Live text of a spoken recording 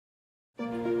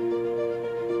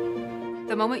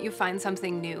The moment you find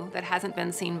something new that hasn't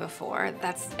been seen before,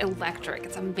 that's electric,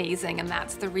 it's amazing, and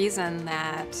that's the reason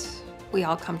that we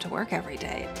all come to work every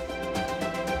day.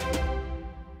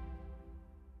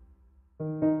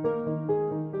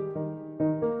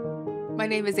 My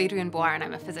name is Adrienne Boire, and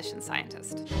I'm a physician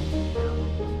scientist.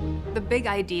 The big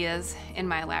ideas in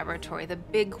my laboratory, the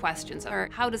big questions are,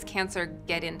 how does cancer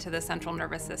get into the central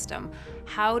nervous system?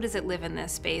 How does it live in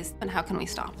this space, and how can we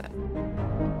stop it?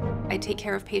 I take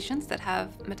care of patients that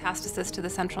have metastasis to the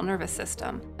central nervous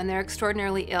system, and they're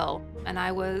extraordinarily ill. And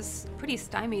I was pretty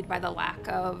stymied by the lack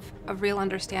of real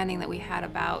understanding that we had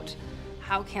about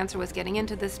how cancer was getting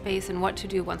into this space and what to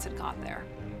do once it got there.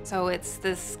 So it's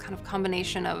this kind of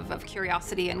combination of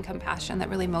curiosity and compassion that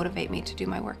really motivate me to do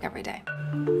my work every day.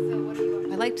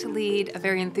 I like to lead a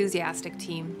very enthusiastic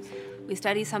team. We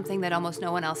study something that almost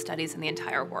no one else studies in the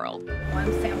entire world.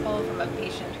 One sample from a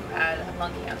patient who had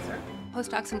lung cancer.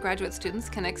 Postdocs and graduate students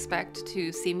can expect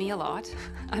to see me a lot.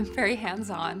 I'm very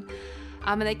hands-on.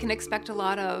 And they can expect a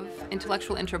lot of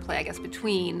intellectual interplay, I guess,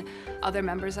 between other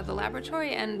members of the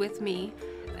laboratory and with me,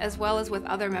 as well as with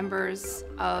other members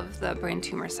of the Brain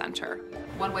Tumor Center.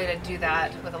 One way to do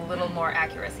that with a little more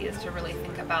accuracy is to really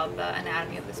think about the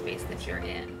anatomy of the space that you're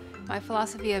in. My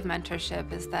philosophy of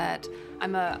mentorship is that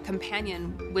I'm a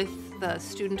companion with the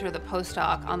student or the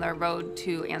postdoc on their road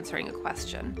to answering a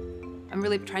question. I'm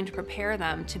really trying to prepare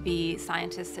them to be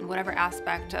scientists in whatever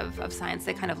aspect of science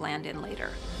they kind of land in later.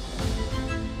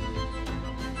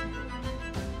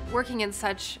 Working in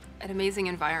such an amazing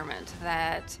environment,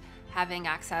 that having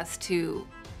access to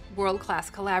world-class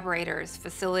collaborators,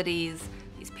 facilities,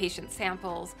 these patient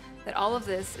samples, that all of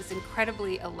this is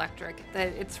incredibly electric, that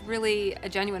it's really a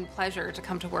genuine pleasure to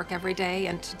come to work every day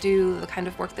and to do the kind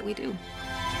of work that we do.